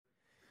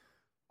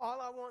All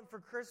I want for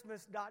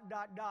Christmas, ...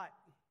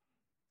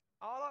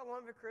 All I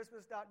want for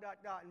Christmas, ...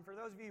 And for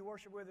those of you who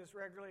worship with us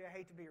regularly, I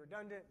hate to be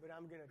redundant, but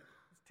I'm going to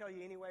tell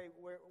you anyway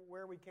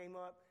where we came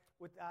up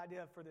with the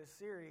idea for this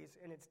series,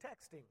 and it's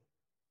texting,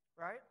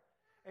 right?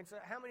 And so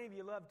how many of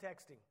you love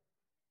texting?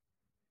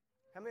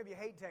 How many of you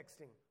hate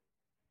texting?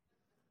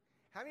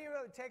 How many of you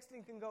know that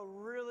texting can go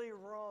really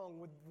wrong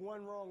with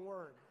one wrong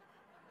word?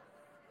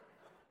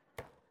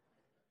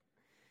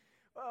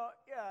 Well,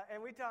 yeah,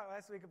 and we talked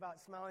last week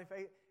about smiley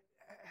face.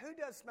 Who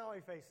does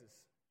smiley faces?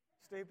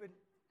 Stupid?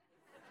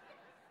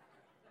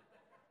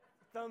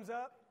 Thumbs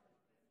up?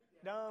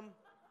 Dumb?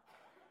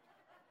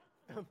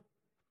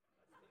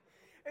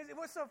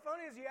 What's so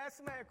funny is you ask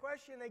somebody a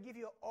question, they give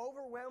you an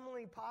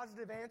overwhelmingly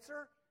positive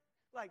answer.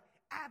 Like,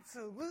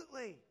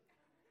 absolutely.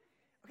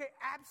 Okay,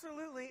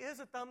 absolutely is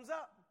a thumbs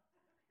up.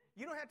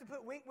 You don't have to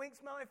put wink, wink,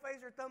 smiley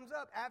face, or thumbs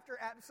up after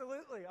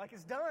absolutely. Like,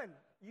 it's done.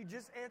 You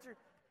just answer.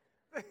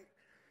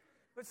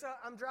 But so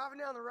I'm driving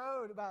down the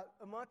road about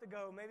a month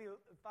ago, maybe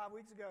 5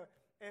 weeks ago,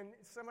 and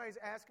somebody's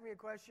asking me a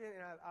question,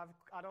 and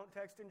I don't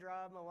text and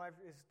drive. My wife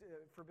is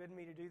forbidden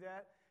me to do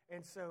that.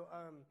 And so,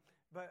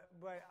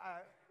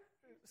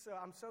 so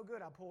I'm so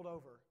good, I pulled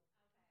over.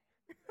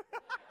 Okay.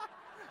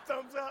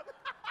 Thumbs up.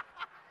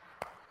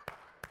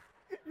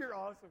 You're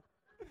awesome.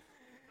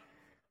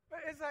 But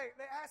it's like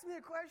they asked me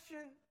a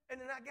question, and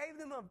then I gave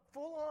them a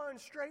full-on,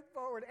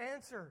 straightforward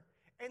answer.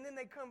 And then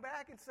they come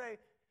back and say,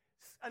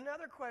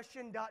 another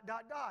question, ... In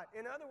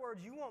other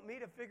words, you want me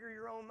to figure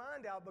your own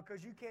mind out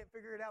because you can't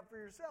figure it out for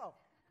yourself, ...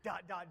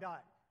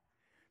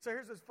 So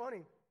here's what's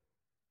funny.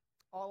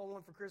 All I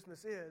want for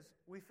Christmas is,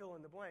 we fill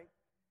in the blank.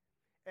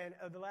 And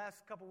the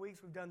last couple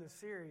weeks we've done this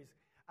series,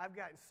 I've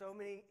gotten so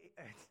many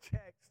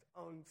texts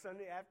on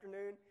Sunday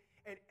afternoon,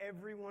 and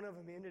every one of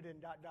them ended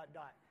in ...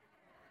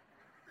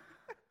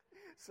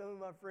 Some of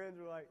my friends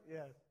were like,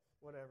 yeah,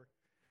 whatever.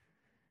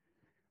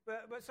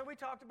 But so we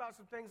talked about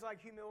some things like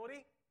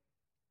humility.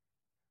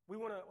 We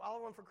want to, all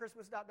I want for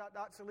Christmas, ...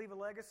 So leave a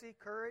legacy,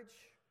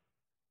 courage,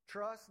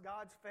 trust,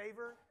 God's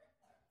favor,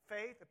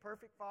 faith, a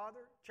perfect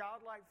father,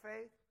 childlike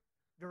faith,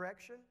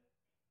 direction.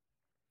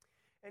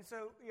 And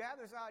so you have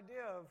this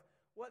idea of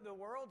what the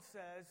world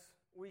says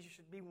we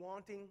should be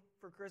wanting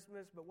for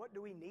Christmas, but what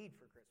do we need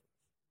for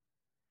Christmas?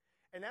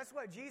 And that's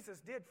what Jesus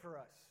did for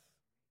us.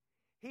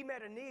 He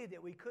met a need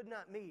that we could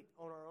not meet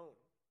on our own.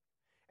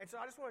 And so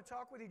I just want to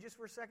talk with you just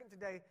for a second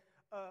today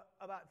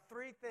about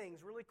three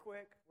things really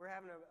quick. We're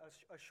having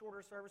a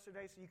shorter service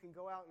today so you can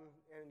go out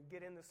and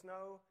get in the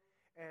snow.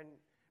 And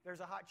there's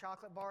a hot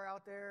chocolate bar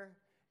out there.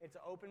 It's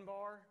an open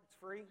bar. It's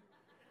free.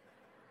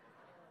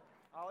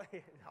 all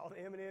the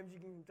M&Ms you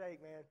can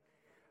take, man.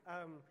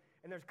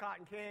 And there's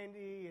cotton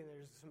candy, and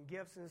there's some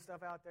gifts and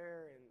stuff out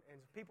there.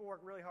 And people work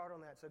really hard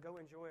on that, so go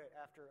enjoy it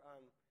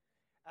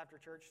after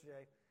church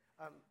today.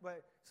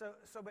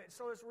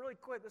 So it's really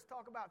quick. Let's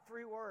talk about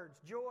three words: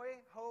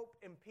 joy, hope,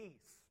 and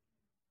peace.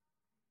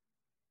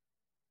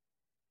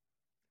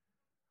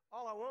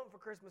 All I want for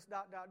Christmas, ...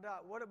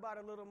 What about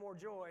a little more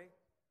joy?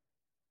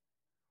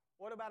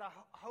 What about a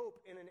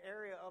hope in an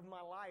area of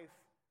my life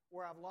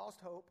where I've lost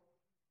hope?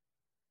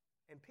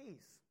 And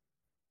peace.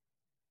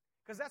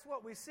 Because that's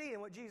what we see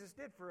and what Jesus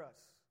did for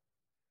us.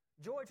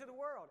 Joy to the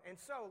world. And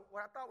so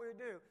what I thought we would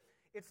do,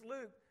 it's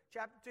Luke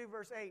chapter 2,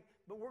 verse 8,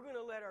 but we're going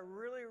to let a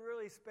really,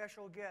 really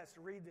special guest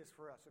read this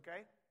for us,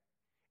 okay?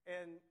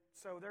 And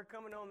so they're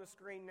coming on the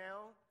screen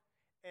now,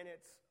 and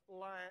it's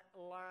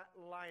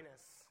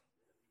Linus.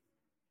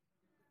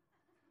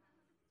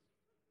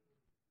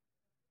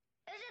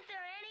 Isn't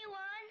there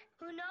anyone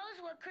who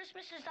knows what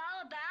Christmas is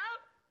all about?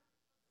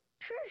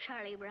 Sure,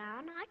 Charlie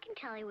Brown. I can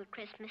tell you what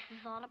Christmas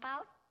is all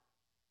about.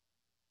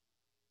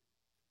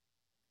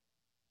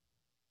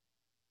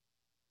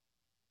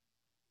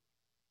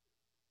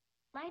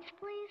 Lights,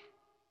 please.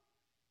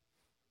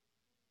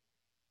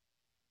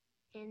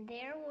 And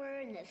there were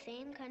in the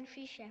same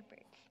country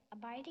shepherds,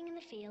 abiding in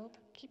the field,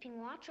 keeping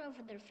watch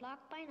over their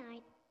flock by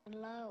night. And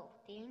lo,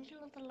 the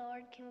angel of the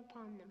Lord came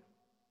upon them.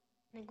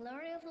 And the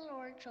glory of the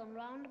Lord shone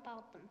round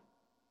about them.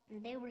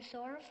 And they were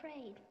sore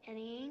afraid. And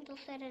the angel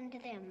said unto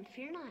them,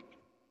 Fear not.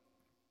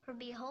 For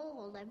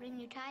behold, I bring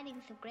you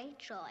tidings of great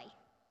joy,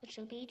 which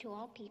shall be to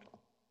all people.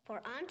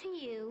 For unto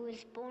you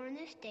is born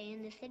this day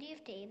in the city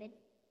of David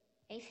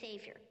a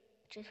Savior,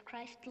 which is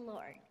Christ the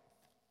Lord.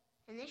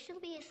 And this shall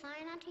be a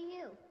sign unto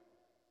you.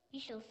 Ye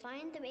shall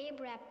find the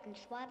babe wrapped in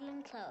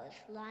swaddling clothes,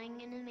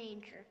 lying in a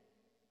manger.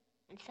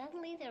 And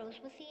suddenly there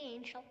was with the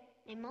angel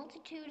a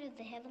multitude of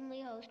the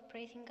heavenly host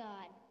praising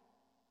God,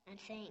 and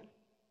saying,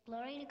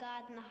 Glory to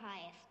God in the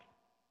highest,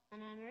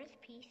 and on earth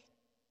peace,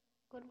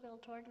 goodwill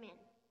toward men.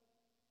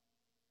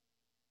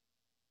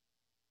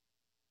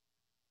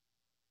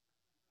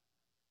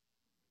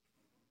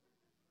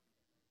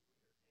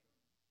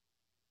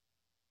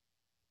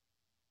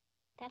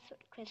 That's what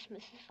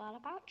Christmas is all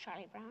about,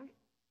 Charlie Brown.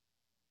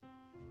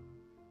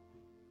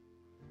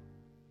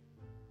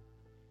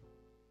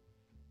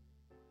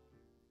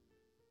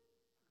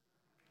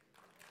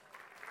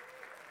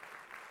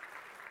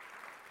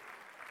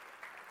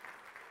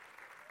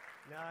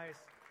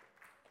 Nice.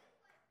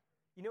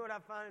 You know what I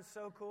find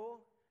so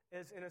cool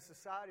is in a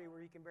society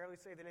where you can barely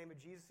say the name of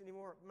Jesus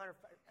anymore. Matter of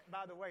fact,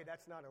 by the way,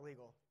 that's not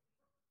illegal.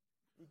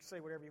 You can say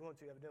whatever you want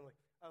to, evidently.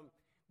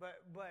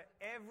 But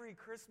every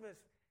Christmas,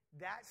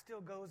 that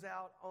still goes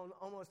out on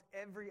almost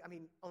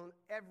on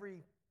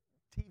every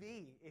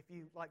TV. If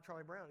you like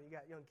Charlie Brown, and you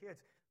got young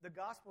kids, the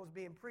gospel is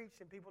being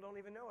preached and people don't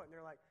even know it, and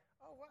they're like,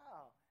 "Oh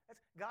wow,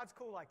 God's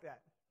cool like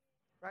that,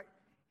 right?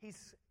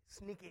 He's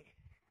sneaky."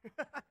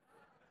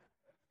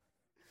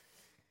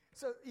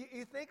 So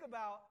you think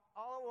about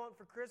all I want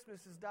for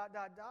Christmas is ...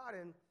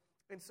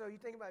 and so you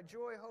think about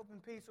joy, hope,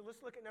 and peace. So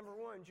let's look at number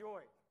 1,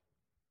 joy.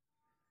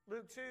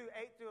 Luke 2,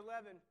 8 through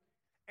 11.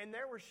 And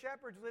there were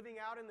shepherds living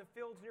out in the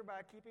fields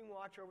nearby, keeping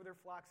watch over their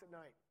flocks at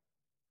night.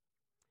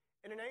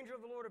 And an angel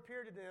of the Lord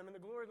appeared to them, and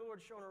the glory of the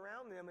Lord shone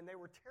around them, and they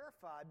were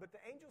terrified. But the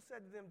angel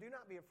said to them, "Do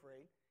not be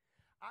afraid.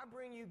 I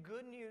bring you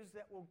good news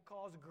that will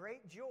cause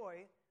great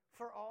joy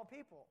for all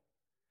people.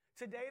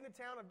 Today in the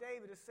town of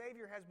David, a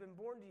Savior has been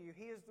born to you.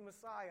 He is the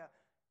Messiah,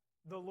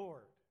 the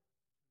Lord."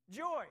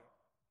 Joy.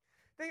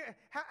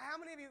 How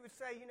many of you would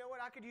say, you know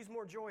what, I could use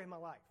more joy in my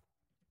life?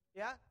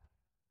 Yeah?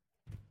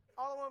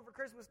 All I want for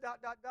Christmas, ...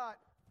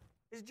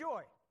 is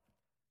joy.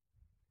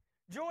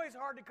 Joy is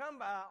hard to come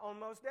by on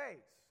most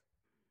days.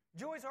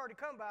 Joy is hard to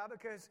come by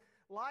because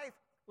life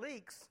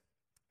leaks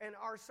and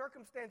our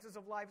circumstances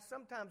of life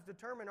sometimes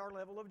determine our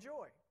level of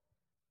joy.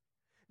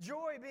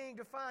 Joy being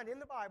defined in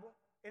the Bible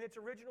in its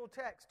original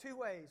text 2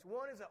 ways.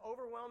 One is an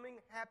overwhelming,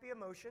 happy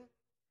emotion.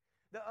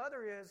 The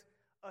other is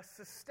a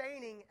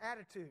sustaining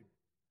attitude.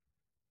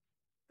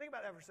 Think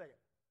about that for a second.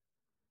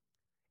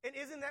 And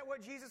isn't that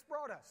what Jesus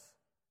brought us?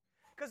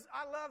 Because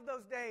I love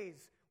those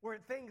days where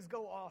things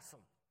go awesome.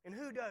 And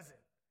who doesn't?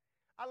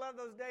 I love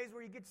those days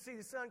where you get to see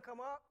the sun come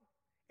up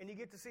and you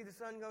get to see the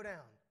sun go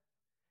down.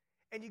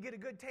 And you get a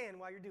good tan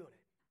while you're doing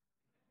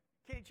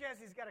it. Kenny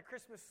Chesney's got a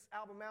Christmas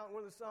album out, and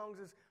one of the songs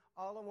is,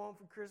 "All I want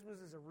for Christmas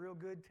is a real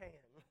good tan."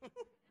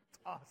 It's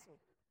awesome.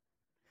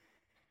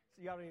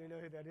 So y'all don't even know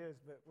who that is,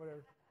 but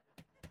whatever.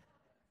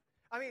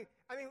 I mean,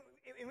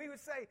 and we would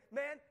say,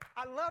 man,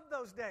 I love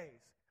those days.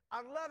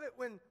 I love it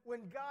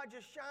when God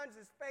just shines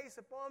His face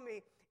upon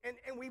me, and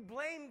we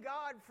blame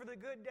God for the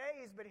good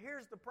days, but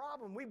here's the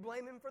problem. We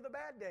blame Him for the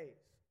bad days.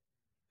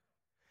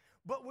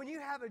 But when you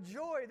have a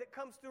joy that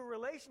comes through a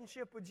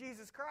relationship with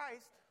Jesus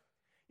Christ,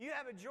 you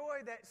have a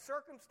joy that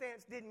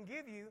circumstance didn't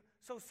give you,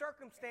 so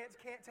circumstance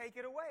can't take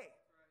it away.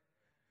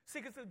 See,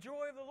 because the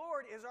joy of the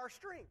Lord is our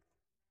strength.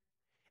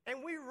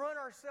 And we run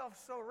ourselves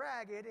so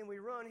ragged, and we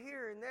run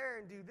here and there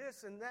and do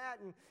this and that,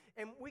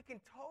 and we can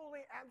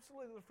totally,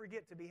 absolutely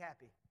forget to be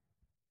happy.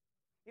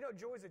 You know,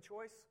 joy is a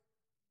choice.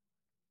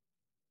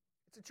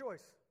 It's a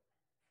choice.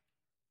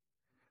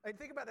 And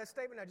think about that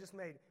statement I just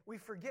made. We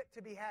forget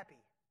to be happy.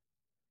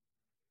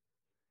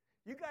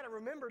 You got to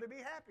remember to be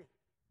happy.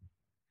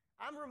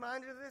 I'm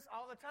reminded of this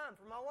all the time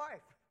from my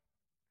wife.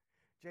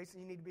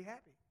 "Jason, you need to be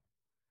happy."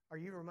 Are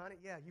you reminded?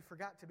 Yeah, you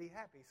forgot to be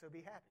happy, so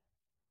be happy.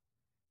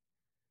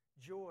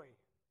 Joy.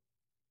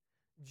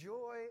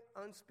 Joy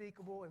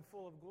unspeakable and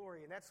full of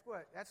glory. And that's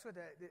what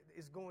that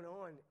is going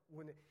on.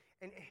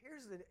 And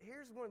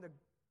here's one of the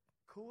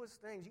coolest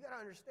things. You got to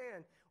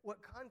understand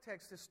what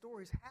context this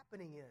story is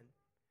happening in.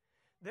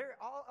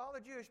 All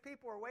the Jewish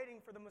people are waiting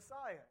for the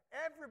Messiah.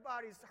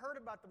 Everybody's heard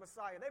about the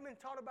Messiah. They've been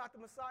taught about the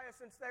Messiah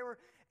since they were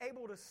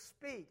able to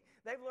speak.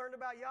 They've learned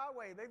about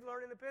Yahweh. They've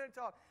learned in the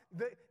Pentateuch.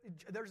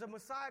 There's a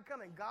Messiah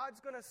coming.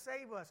 God's going to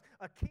save us.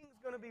 A king's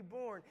going to be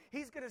born.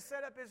 He's going to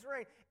set up His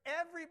reign.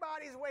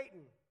 Everybody's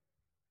waiting.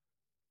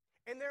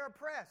 And they're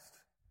oppressed.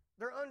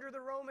 They're under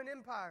the Roman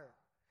Empire.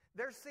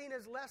 They're seen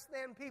as less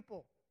than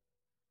people.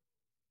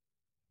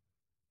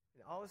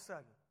 And all of a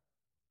sudden,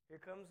 here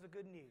comes the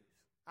good news.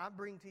 I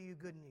bring to you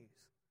good news.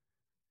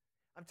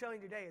 I'm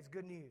telling you today, it's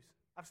good news.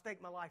 I've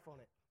staked my life on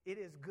it. It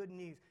is good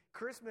news.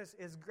 Christmas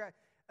is great.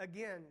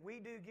 Again,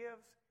 we do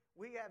gifts.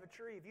 We have a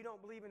tree. If you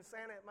don't believe in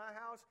Santa at my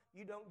house,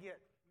 you don't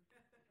get.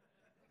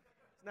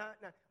 It's not.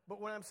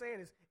 But what I'm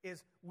saying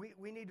is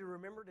we need to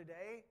remember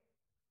today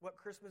what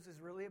Christmas is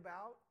really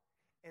about,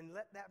 and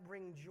let that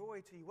bring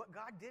joy to you. What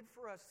God did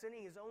for us,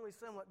 sending His only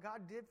Son, what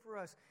God did for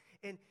us,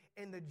 and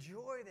the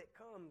joy that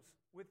comes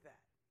with that.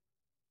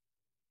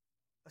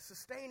 A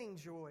sustaining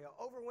joy, an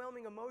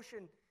overwhelming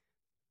emotion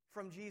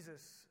from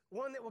Jesus.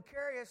 One that will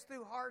carry us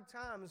through hard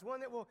times.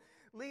 One that will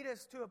lead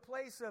us to a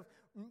place of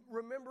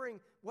remembering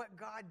what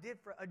God did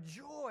for us. A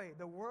joy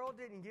the world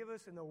didn't give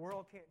us and the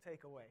world can't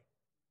take away.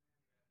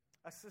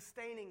 A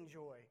sustaining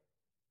joy.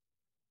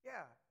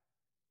 Yeah.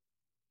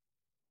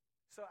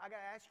 So I got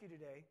to ask you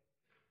today,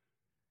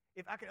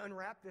 if I could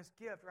unwrap this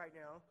gift right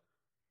now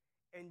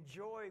and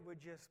joy would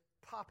just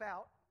pop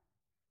out,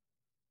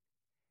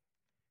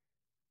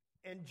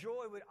 and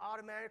joy would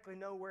automatically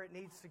know where it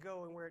needs to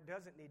go and where it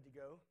doesn't need to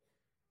go,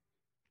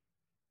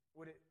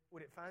 would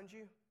it find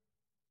you?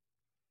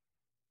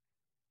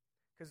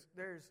 Because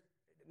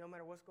no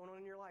matter what's going on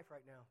in your life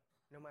right now,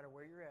 no matter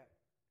where you're at,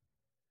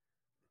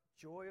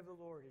 the joy of the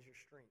Lord is your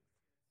strength.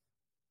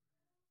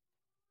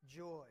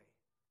 Joy,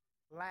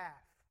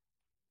 laugh,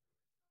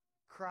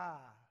 cry,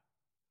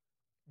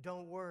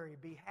 Don't worry,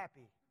 be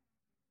happy.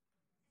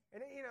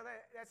 And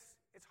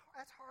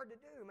that's hard to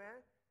do, man.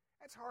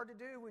 That's hard to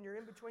do when you're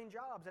in between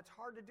jobs. That's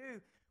hard to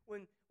do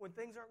when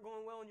things aren't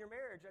going well in your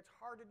marriage. That's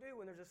hard to do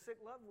when there's a sick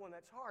loved one.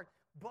 That's hard.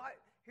 But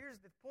here's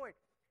the point.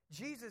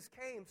 Jesus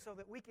came so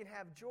that we can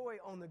have joy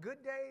on the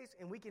good days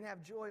and we can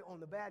have joy on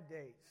the bad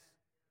days.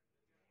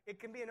 It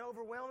can be an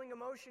overwhelming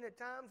emotion at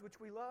times, which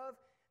we love,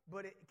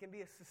 but it can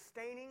be a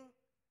sustaining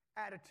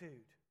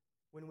attitude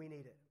when we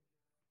need it.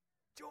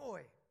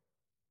 Joy.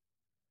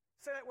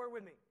 Say that word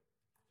with me.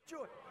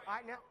 Joy. All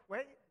right, now,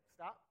 wait,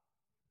 stop.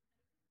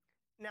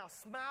 Now,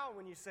 smile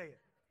when you say it.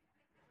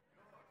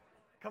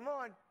 Come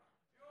on.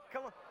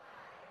 Come on.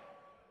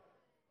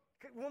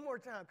 One more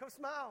time. Come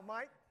smile,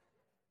 Mike.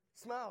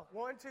 Smile.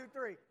 1, 2,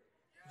 3.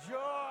 Joy.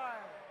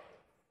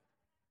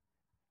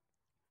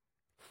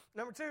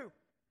 Number 2.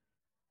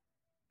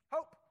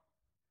 Hope.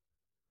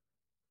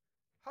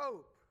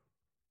 Hope.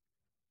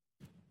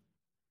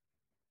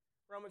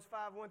 Romans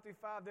 5, 1 through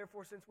 5,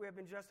 therefore, since we have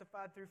been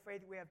justified through faith,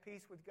 we have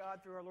peace with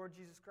God through our Lord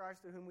Jesus Christ,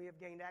 through whom we have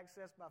gained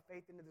access by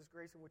faith into this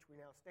grace in which we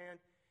now stand.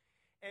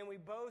 And we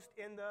boast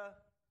in the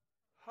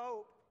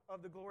hope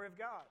of the glory of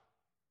God.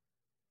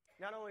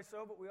 Not only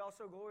so, but we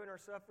also glory in our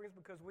sufferings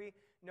because we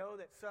know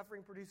that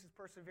suffering produces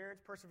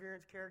perseverance,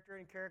 perseverance, character,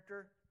 and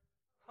character,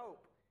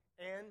 hope.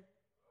 And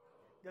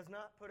does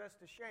not put us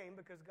to shame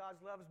because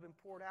God's love has been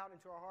poured out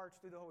into our hearts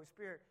through the Holy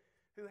Spirit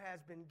who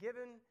has been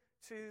given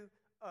to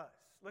us.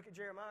 Look at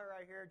Jeremiah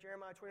right here,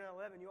 Jeremiah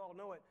 29:11. You all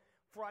know it.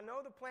 For I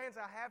know the plans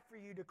I have for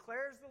you,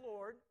 declares the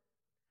Lord,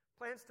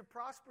 plans to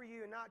prosper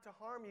you and not to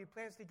harm you,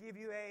 plans to give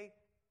you a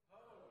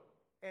hope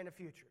and a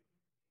future.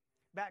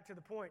 Back to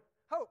the point.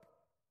 Hope.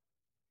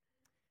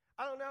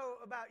 I don't know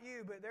about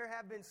you, but there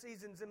have been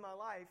seasons in my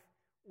life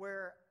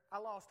where I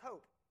lost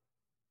hope.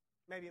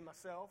 Maybe in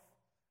myself,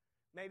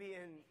 maybe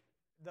in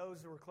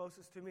those that were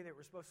closest to me that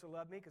were supposed to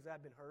love me because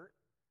I'd been hurt.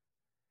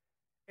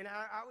 And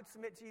I would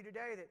submit to you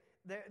today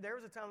that there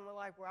was a time in my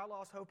life where I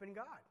lost hope in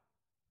God.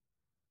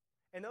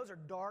 And those are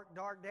dark,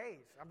 dark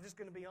days. I'm just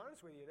going to be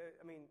honest with you.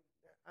 I mean,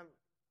 I'm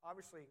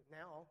obviously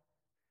now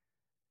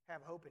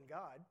have hope in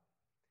God.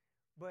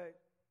 But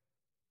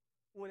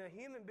when a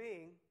human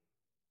being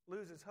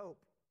loses hope,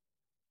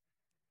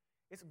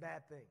 it's a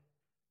bad thing.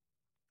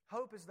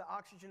 Hope is the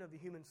oxygen of the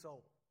human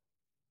soul.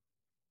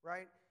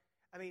 Right?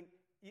 I mean,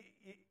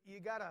 you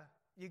gotta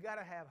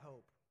have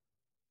hope.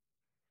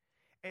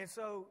 And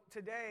so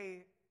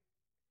today,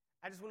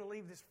 I just want to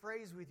leave this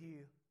phrase with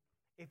you.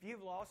 If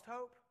you've lost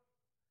hope,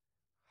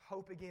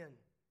 hope again.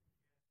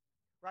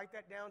 Write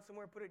that down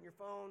somewhere, put it in your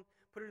phone,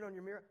 put it on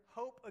your mirror.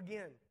 Hope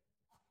again.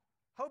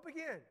 Hope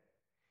again.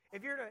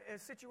 If you're in a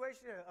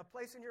situation, a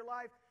place in your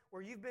life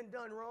where you've been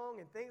done wrong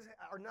and things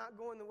are not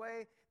going the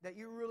way that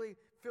you really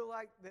feel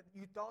like that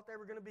you thought they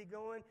were going to be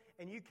going,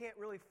 and you can't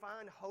really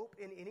find hope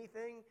in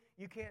anything.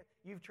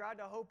 You've tried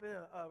to hope in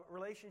a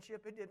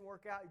relationship, it didn't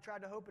work out. You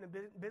tried to hope in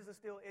a business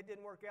deal, it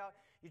didn't work out.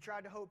 You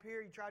tried to hope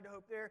here, you tried to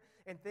hope there,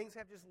 and things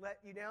have just let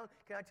you down.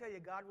 Can I tell you,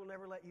 God will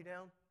never let you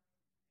down?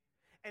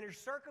 And your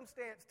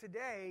circumstance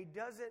today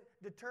doesn't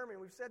determine,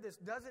 we've said this,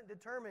 doesn't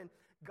determine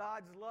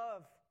God's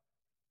love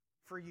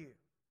for you.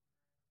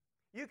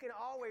 You can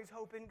always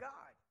hope in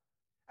God.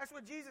 That's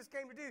what Jesus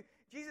came to do.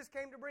 Jesus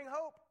came to bring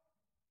hope.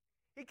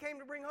 He came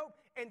to bring hope.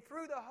 And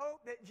through the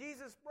hope that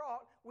Jesus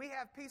brought, we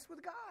have peace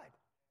with God.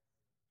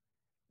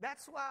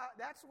 That's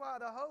why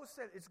the host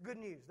said it's good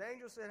news. The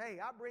angel said, hey,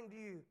 I bring to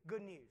you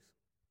good news.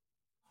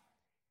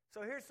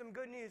 So here's some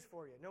good news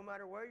for you. No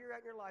matter where you're at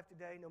in your life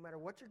today, no matter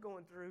what you're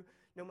going through,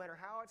 no matter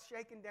how it's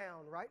shaken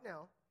down right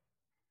now,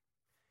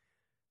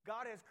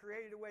 God has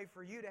created a way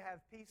for you to have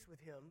peace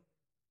with Him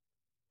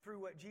through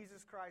what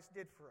Jesus Christ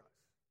did for us.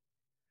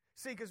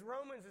 See, because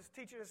Romans is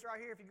teaching us right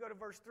here. If you go to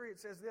verse 3, it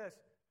says this.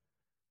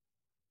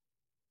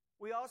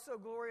 We also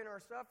glory in our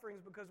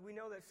sufferings because we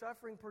know that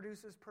suffering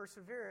produces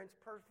perseverance,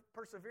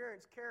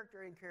 perseverance,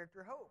 character, and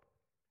character, hope.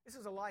 This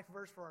is a life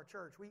verse for our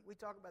church. We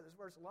talk about this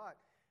verse a lot.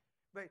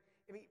 But,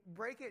 I mean,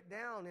 break it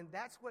down, and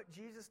that's what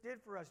Jesus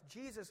did for us.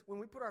 Jesus, when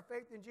we put our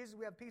faith in Jesus,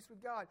 we have peace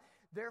with God.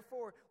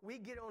 Therefore, we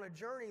get on a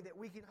journey that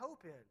we can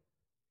hope in.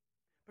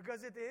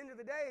 Because at the end of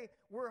the day,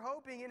 we're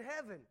hoping in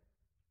heaven.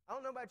 I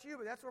don't know about you,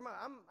 but that's where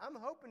I'm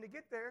hoping to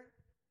get there.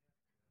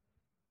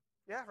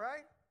 Yeah,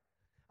 right?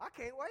 I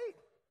can't wait.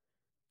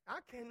 I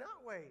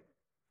cannot wait.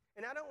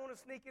 And I don't want to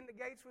sneak in the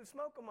gates with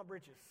smoke on my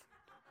britches.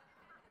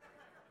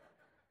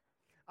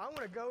 I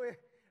want to go in.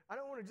 I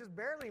don't want to just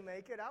barely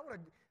make it. I want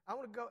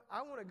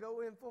to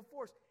go in full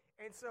force.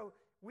 And so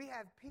we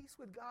have peace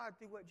with God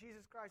through what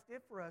Jesus Christ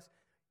did for us.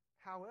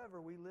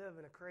 However, we live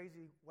in a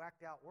crazy,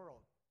 whacked out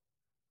world.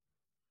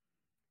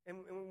 And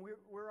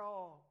we're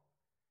all,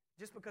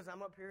 just because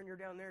I'm up here and you're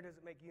down there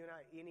doesn't make you and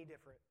I any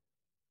different.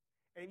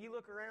 And if you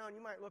look around,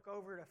 you might look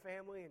over at a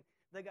family and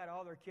they got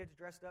all their kids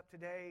dressed up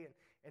today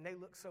and they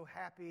look so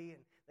happy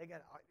and they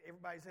got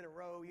everybody's in a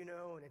row, you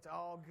know, and it's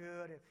all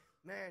good. And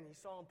man, you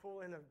saw them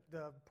pull in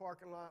the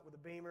parking lot with a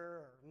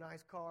Beamer or a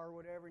nice car or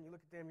whatever, and you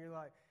look at them and you're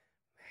like,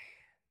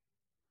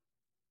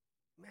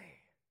 man,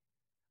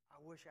 I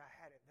wish I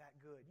had it that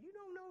good. You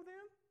don't know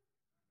them.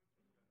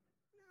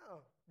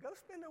 No, go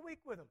spend a week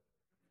with them.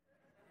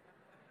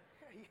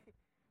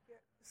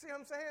 See what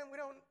I'm saying?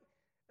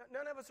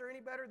 None of us are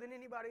any better than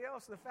anybody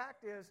else. The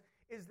fact is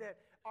that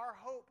our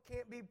hope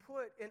can't be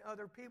put in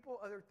other people,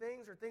 other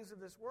things, or things of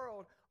this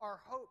world. Our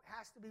hope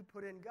has to be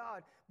put in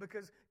God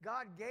because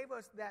God gave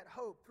us that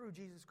hope through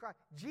Jesus Christ.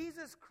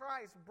 Jesus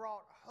Christ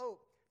brought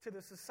hope to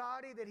the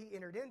society that he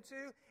entered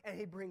into, and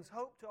he brings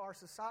hope to our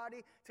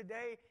society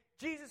today.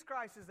 Jesus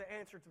Christ is the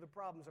answer to the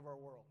problems of our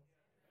world.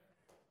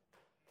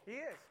 He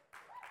is.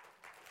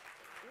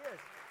 He is.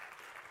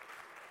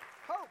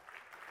 Hope.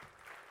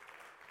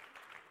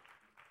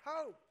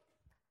 Hope.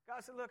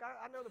 God said, look,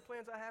 I know the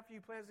plans I have for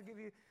you, plans to give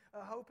you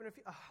hope. And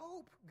a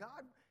hope,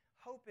 God,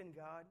 hope in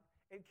God.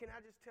 And can I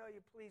just tell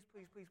you, please,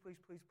 please, please, please,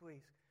 please,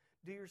 please,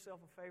 do yourself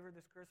a favor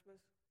this Christmas.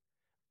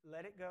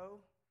 Let it go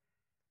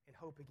and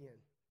hope again.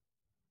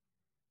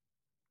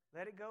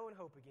 Let it go and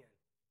hope again.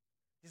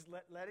 Just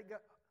let it go.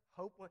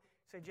 Hope.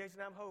 Say,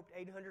 Jason, I've hoped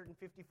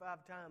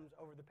 855 times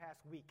over the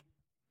past week,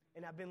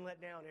 and I've been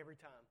let down every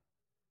time.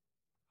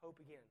 Hope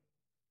again.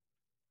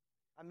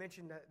 I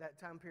mentioned that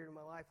time period in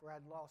my life where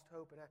I'd lost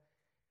hope, and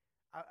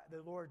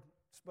the Lord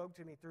spoke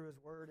to me through His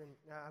Word, and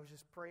I was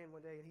just praying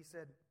one day, and He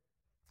said,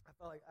 I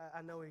felt like,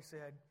 I know He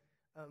said,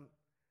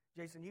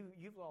 Jason,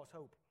 you've lost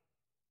hope.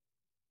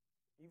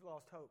 You've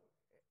lost hope.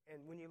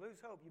 And when you lose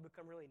hope, you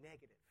become really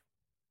negative.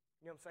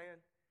 You know what I'm saying?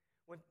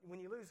 When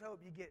you lose hope,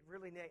 you get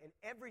really negative, and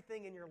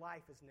everything in your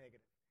life is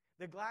negative.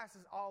 The glass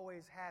is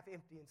always half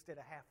empty instead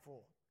of half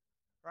full,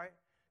 right?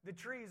 The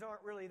trees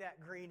aren't really that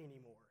green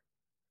anymore.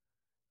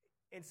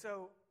 And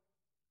so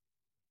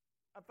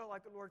I felt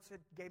like the Lord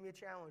gave me a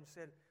challenge,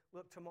 said,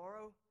 look,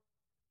 tomorrow,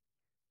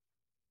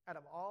 out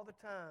of all the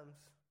times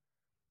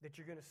that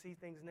you're going to see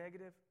things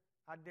negative,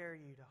 I dare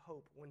you to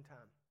hope one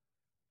time.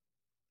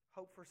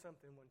 Hope for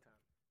something one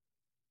time.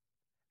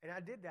 And I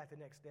did that the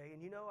next day.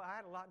 And I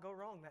had a lot go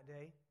wrong that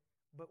day.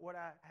 But what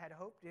I had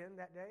hoped in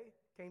that day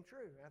came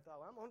true. And I thought,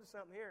 well, I'm onto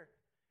something here.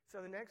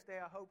 So the next day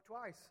I hoped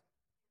twice.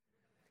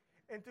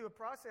 And through a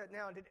process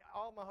now, did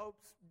all my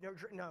hopes,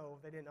 no,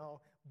 they didn't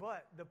all.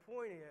 But the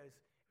point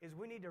is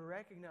we need to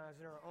recognize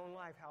in our own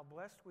life how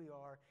blessed we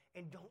are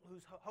and don't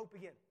lose hope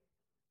again.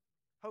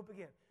 Hope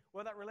again.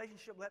 Well, that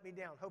relationship let me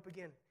down. Hope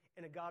again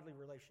in a godly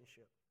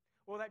relationship.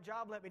 Well, that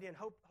job let me down.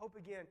 Hope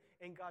again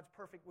in God's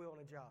perfect will in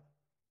a job.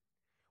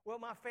 Well,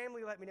 my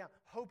family let me down.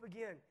 Hope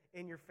again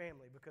in your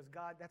family because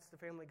God, that's the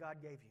family God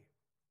gave you.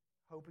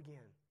 Hope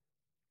again.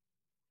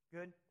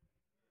 Good?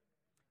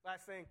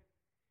 Last thing.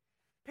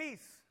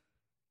 Peace.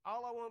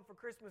 All I want for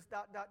Christmas, ...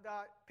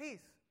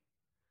 peace.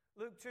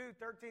 Luke 2,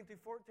 13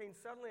 through 14,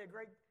 suddenly a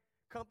great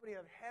company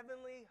of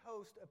heavenly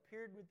hosts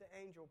appeared with the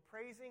angel,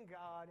 praising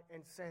God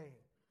and saying,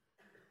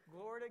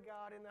 Glory to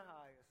God in the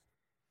highest,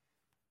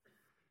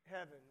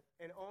 heaven,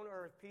 and on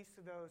earth, peace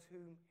to those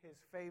whom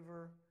His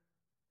favor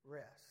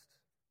rests.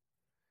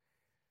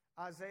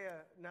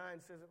 Isaiah 9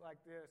 says it like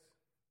this,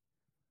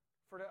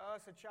 For to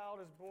us a child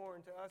is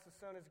born, to us a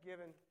son is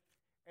given,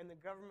 and the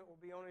government will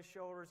be on His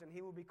shoulders, and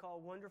He will be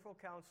called Wonderful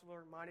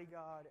Counselor, Mighty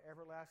God,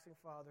 Everlasting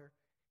Father,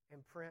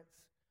 and Prince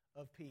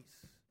of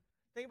Peace.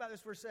 Think about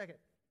this for a second.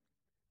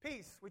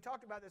 Peace. We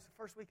talked about this the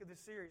first week of this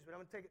series, but I'm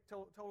going to take it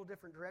total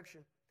different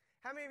direction.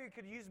 How many of you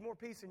could use more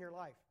peace in your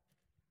life?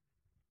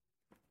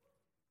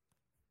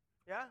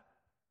 Yeah?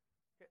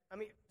 I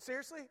mean,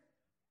 seriously?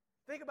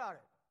 Think about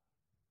it.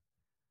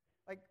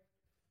 Like,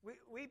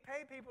 we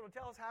pay people to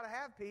tell us how to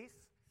have peace.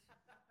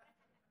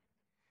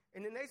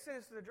 And then they send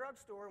us to the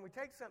drugstore and we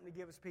take something to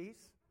give us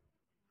peace.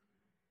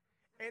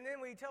 And then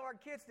we tell our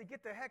kids to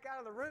get the heck out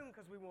of the room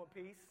because we want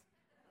peace.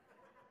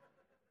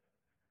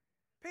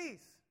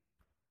 Peace.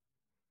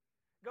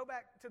 Go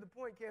back to the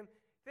point, Kim.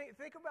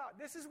 Think about,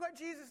 this is what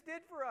Jesus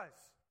did for us.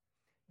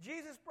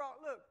 Jesus brought,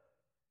 look,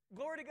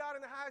 glory to God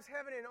in the highest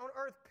heaven and on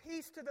earth,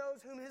 peace to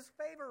those whom His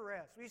favor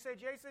rests. You say,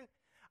 Jason,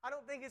 I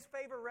don't think His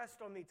favor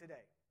rests on me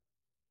today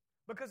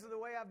because of the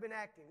way I've been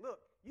acting. Look,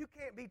 you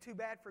can't be too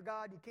bad for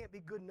God. You can't be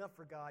good enough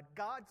for God.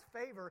 God's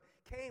favor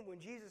came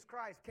when Jesus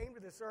Christ came to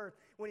this earth.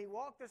 When He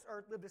walked this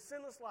earth, lived a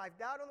sinless life,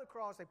 died on the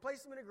cross. They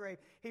placed Him in a grave.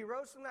 He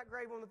rose from that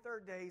grave on the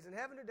third day. He's in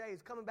heaven today.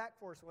 He's coming back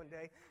for us one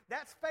day.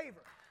 That's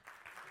favor.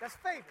 That's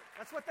favor.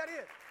 That's what that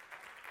is.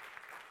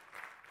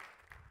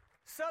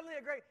 Suddenly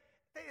a great...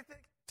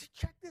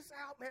 Check this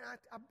out, man.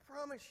 I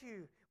promise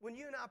you, when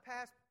you and I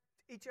pass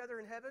each other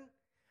in heaven,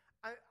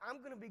 I'm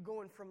going to be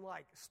going from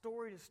like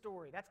story to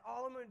story. That's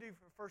all I'm going to do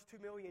for the first 2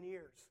 million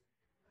years.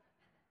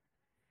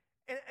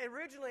 And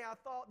originally I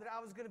thought that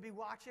I was going to be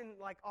watching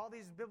like all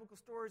these biblical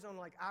stories on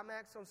like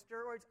IMAX on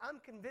steroids. I'm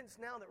convinced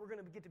now that we're going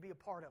to get to be a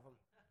part of them.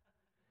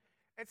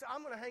 And so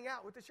I'm going to hang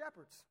out with the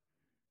shepherds.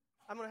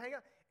 I'm going to hang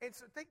out. And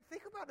so think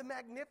about the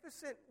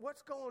magnificent,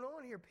 what's going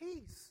on here.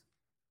 Peace.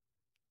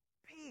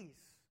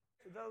 Peace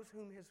to those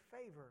whom His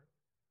favor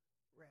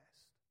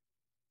rests.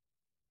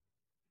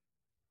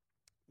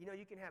 You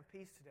can have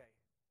peace today.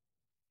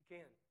 You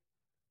can.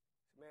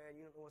 Man,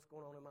 you don't know what's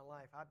going on in my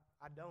life. I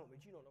don't,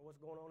 but you don't know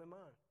what's going on in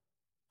mine.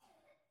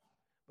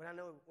 But I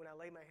know when I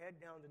lay my head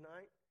down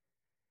tonight,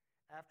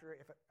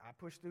 if I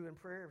push through in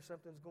prayer, if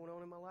something's going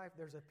on in my life,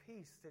 there's a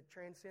peace that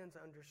transcends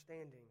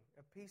understanding,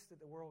 a peace that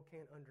the world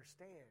can't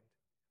understand.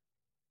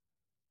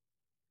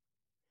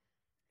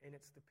 And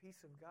it's the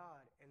peace of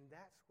God, and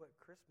that's what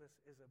Christmas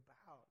is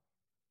about.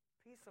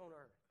 Peace on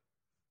earth.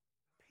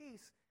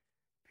 Peace.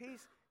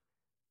 Peace.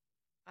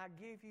 I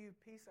give you,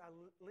 peace I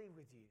leave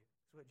with you,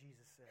 is what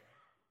Jesus said.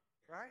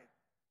 Right?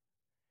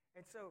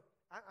 And so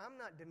I'm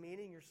not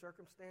demeaning your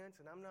circumstance,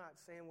 and I'm not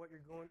saying what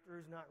you're going through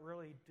is not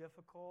really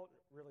difficult,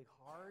 really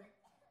hard.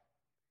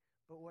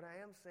 But what I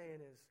am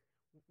saying is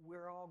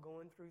we're all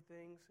going through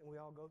things, and we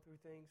all go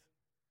through things.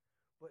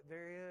 But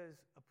there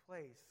is a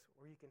place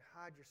where you can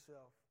hide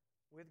yourself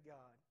with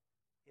God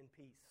in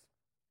peace.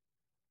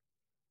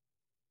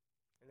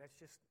 And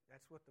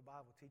that's what the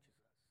Bible teaches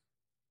us.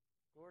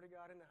 Glory to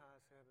God in the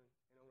highest heaven,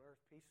 and on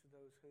earth peace to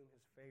those whom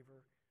his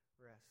favor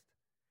rests.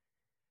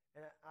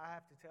 And I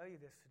have to tell you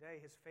this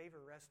today, his favor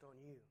rests on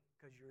you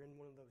because you're in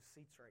one of those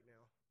seats right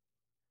now.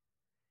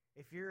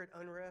 If you're at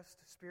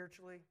unrest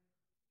spiritually,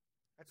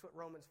 that's what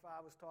Romans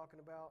 5 was talking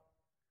about.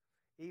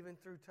 Even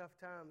through tough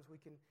times, we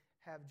can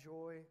have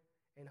joy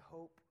and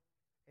hope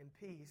and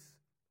peace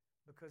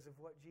because of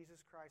what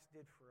Jesus Christ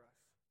did for us.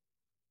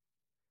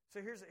 So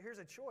here's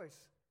a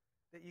choice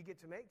that you get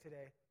to make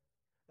today.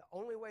 The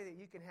only way that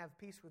you can have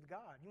peace with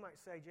God, you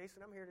might say, Jason,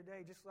 I'm here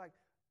today just like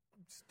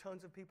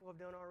tons of people have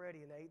done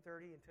already in the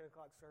 8:30 and 10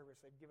 o'clock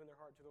service. They've given their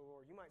heart to the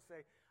Lord. You might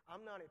say,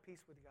 I'm not at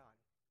peace with God.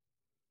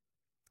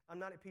 I'm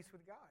not at peace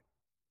with God.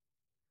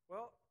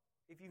 Well,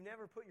 if you've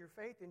never put your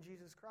faith in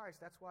Jesus Christ,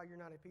 that's why you're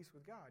not at peace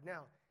with God.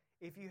 Now,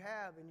 if you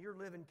have and you're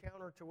living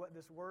counter to what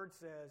this word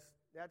says,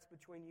 that's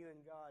between you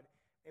and God.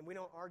 And we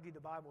don't argue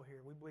the Bible here.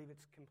 We believe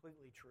it's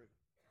completely true.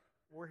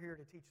 We're here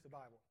to teach the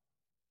Bible.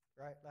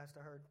 Right? Last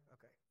I heard?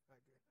 Okay. All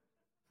right, good.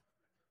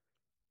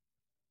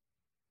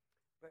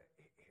 But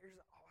here's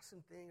the awesome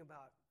thing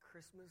about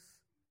Christmas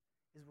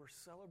is we're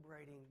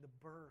celebrating the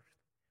birth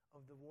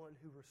of the one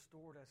who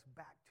restored us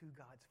back to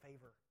God's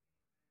favor.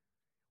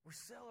 We're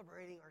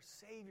celebrating our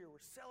Savior. We're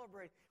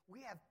celebrating.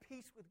 We have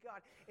peace with God.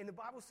 And the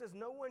Bible says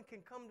no one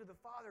can come to the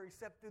Father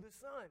except through the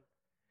Son.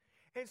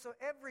 And so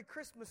every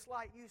Christmas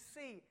light you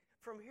see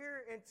from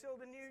here until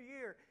the new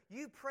year,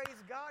 you praise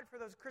God for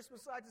those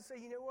Christmas lights and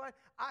say, you know what?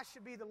 I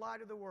should be the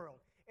light of the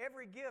world.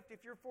 Every gift,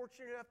 if you're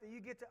fortunate enough that you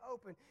get to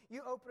open,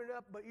 you open it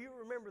up, but you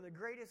remember the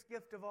greatest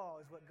gift of all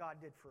is what God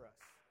did for us.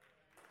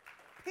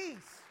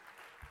 Peace.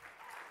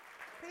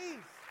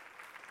 Peace.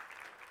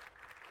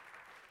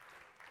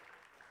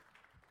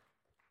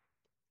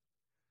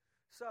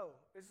 So,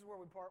 this is where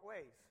we part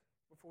ways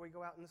before we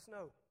go out in the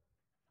snow.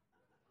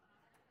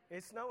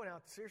 It's snowing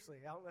out,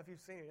 seriously. I don't know if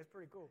you've seen it. It's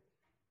pretty cool.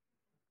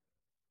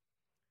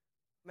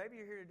 Maybe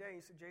you're here today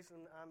and you say,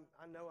 Jason,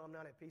 I know I'm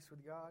not at peace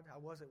with God. I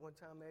was at one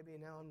time maybe,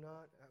 and now I'm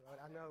not.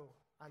 I know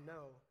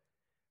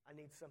I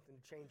need something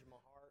to change in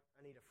my heart.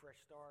 I need a fresh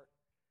start.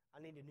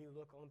 I need a new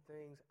look on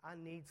things. I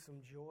need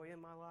some joy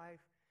in my life.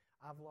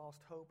 I've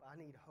lost hope. I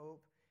need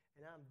hope.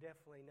 And I'm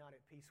definitely not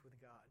at peace with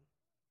God.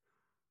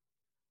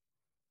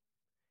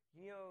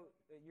 You know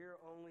that you're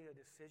only a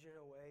decision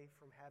away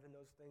from having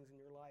those things in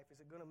your life. Is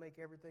it going to make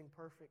everything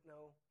perfect?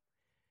 No.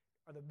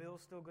 Are the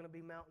bills still going to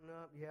be mounting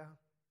up? Yeah.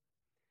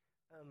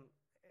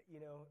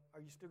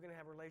 Are you still going to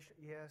have a relation?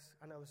 Yes.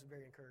 I know this is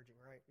very encouraging,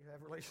 right? You have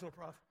relational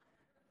problems.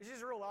 It's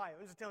just real life.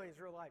 I'm just telling you, it's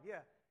real life.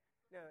 Yeah.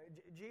 No,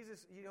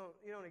 Jesus, you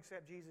don't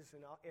accept Jesus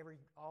and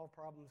all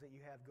problems that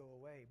you have go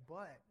away,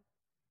 but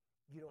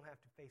you don't have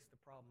to face the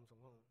problems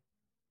alone.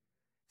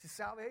 See,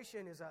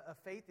 salvation is a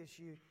faith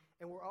issue,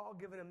 and we're all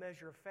given a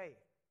measure of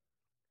faith.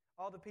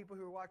 All the people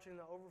who are watching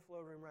in the overflow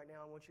room right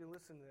now, I want you to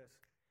listen to this.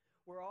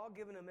 We're all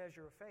given a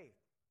measure of faith.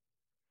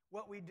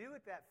 What we do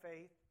with that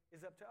faith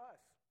is up to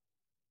us.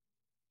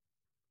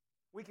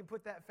 We can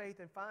put that faith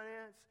in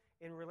finance,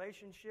 in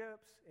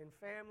relationships, in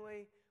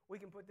family. We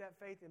can put that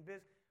faith in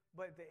business.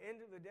 But at the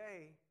end of the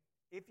day,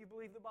 if you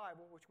believe the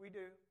Bible, which we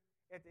do,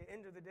 at the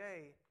end of the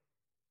day,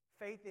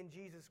 faith in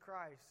Jesus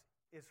Christ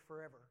is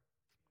forever.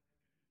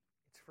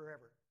 It's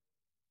forever.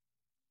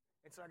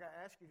 And so I got to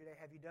ask you today,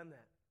 have you done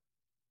that?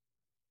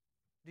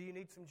 Do you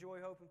need some joy,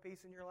 hope, and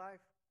peace in your life?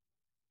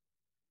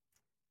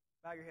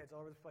 Bow your heads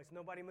all over this place.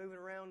 Nobody moving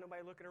around,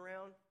 nobody looking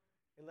around,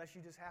 unless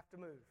you just have to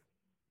move.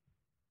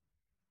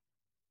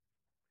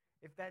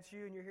 If that's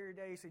you and you're here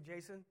today, you say,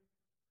 Jason,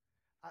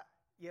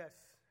 yes,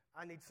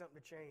 I need something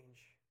to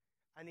change.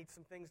 I need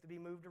some things to be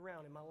moved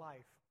around in my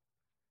life.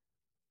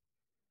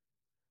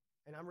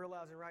 And I'm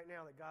realizing right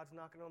now that God's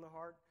knocking on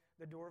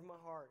the door of my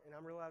heart, and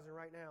I'm realizing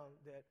right now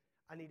that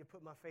I need to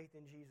put my faith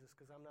in Jesus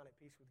because I'm not at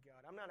peace with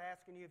God. I'm not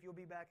asking you if you'll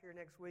be back here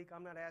next week.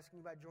 I'm not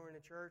asking you about joining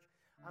a church.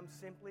 I'm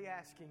simply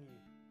asking you,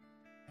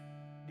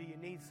 do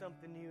you need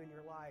something new in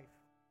your life?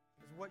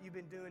 Is what you've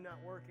been doing not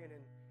working,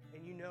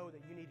 and you know that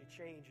you need a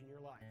change in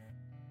your life?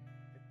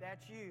 If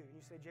that's you, and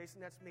you say,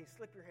 Jason, that's me,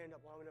 slip your hand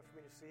up long enough for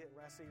me to see it. And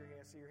I see your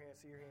hand, see your hand,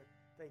 see your hand.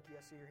 Thank you.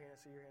 I see your hand,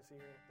 see your hand, see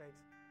your hand.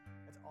 Thanks.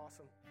 That's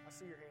awesome. I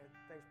see your hand.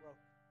 Thanks, bro.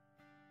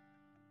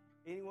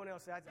 Anyone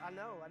else? I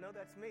know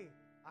that's me.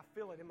 I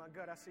feel it in my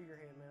gut. I see your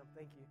hand, ma'am.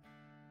 Thank you.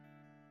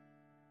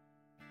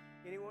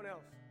 Anyone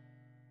else?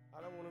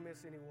 I don't want to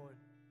miss anyone.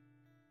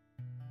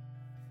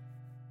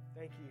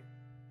 Thank you.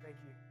 Thank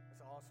you.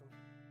 That's awesome.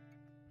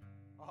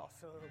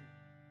 Awesome.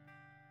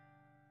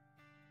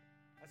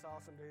 That's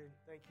awesome, dude.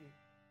 Thank you.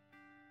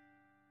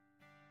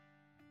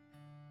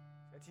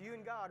 It's you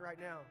and God right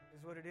now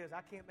is what it is.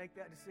 I can't make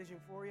that decision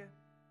for you.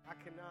 I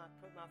cannot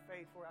put my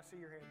faith for you. I see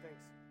your hand.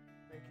 Thanks.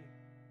 Thank you.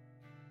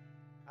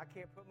 I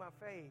can't put my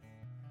faith,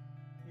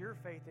 your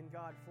faith in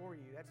God for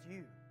you. That's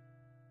you.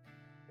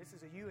 This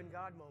is a you and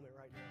God moment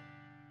right now.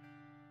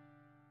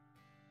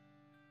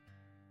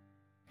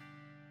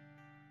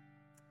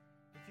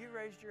 If you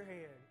raised your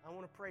hand, I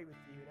want to pray with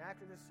you. And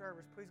after this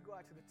service, please go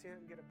out to the tent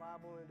and get a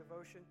Bible and a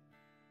devotion.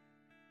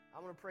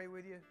 I want to pray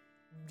with you.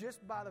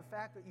 Just by the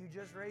fact that you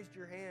just raised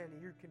your hand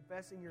and you're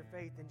confessing your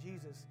faith in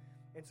Jesus.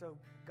 And so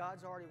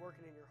God's already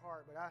working in your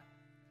heart. But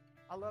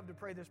I love to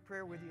pray this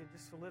prayer with you and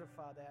just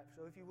solidify that.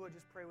 So if you would,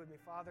 just pray with me.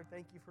 Father,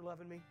 thank you for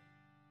loving me.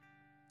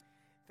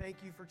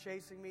 Thank you for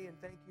chasing me, and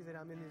thank you that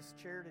I'm in this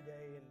chair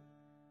today. And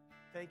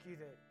thank you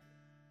that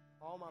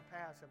all my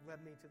paths have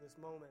led me to this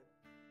moment.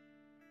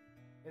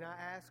 And I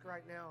ask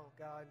right now,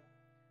 God,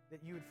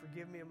 that you would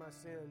forgive me of my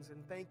sins, and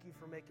thank you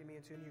for making me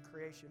into a new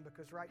creation,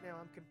 because right now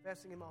I'm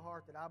confessing in my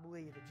heart that I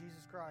believe that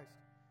Jesus Christ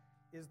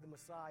is the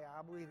Messiah.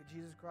 I believe that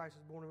Jesus Christ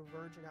was born of a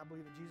virgin. I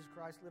believe that Jesus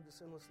Christ lived a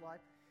sinless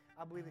life.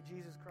 I believe that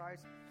Jesus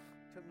Christ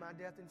took my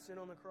death and sin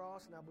on the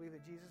cross, and I believe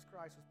that Jesus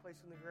Christ was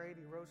placed in the grave.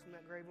 He rose from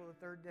that grave on the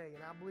third day,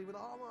 and I believe with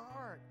all my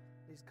heart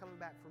that He's coming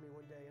back for me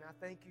one day. And I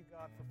thank you,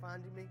 God, for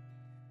finding me.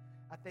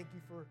 I thank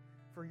you for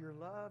your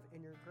love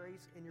and your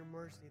grace and your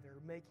mercy that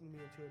are making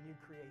me into a new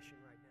creation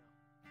right now.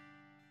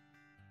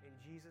 In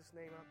Jesus'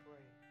 name I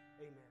pray.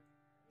 Amen.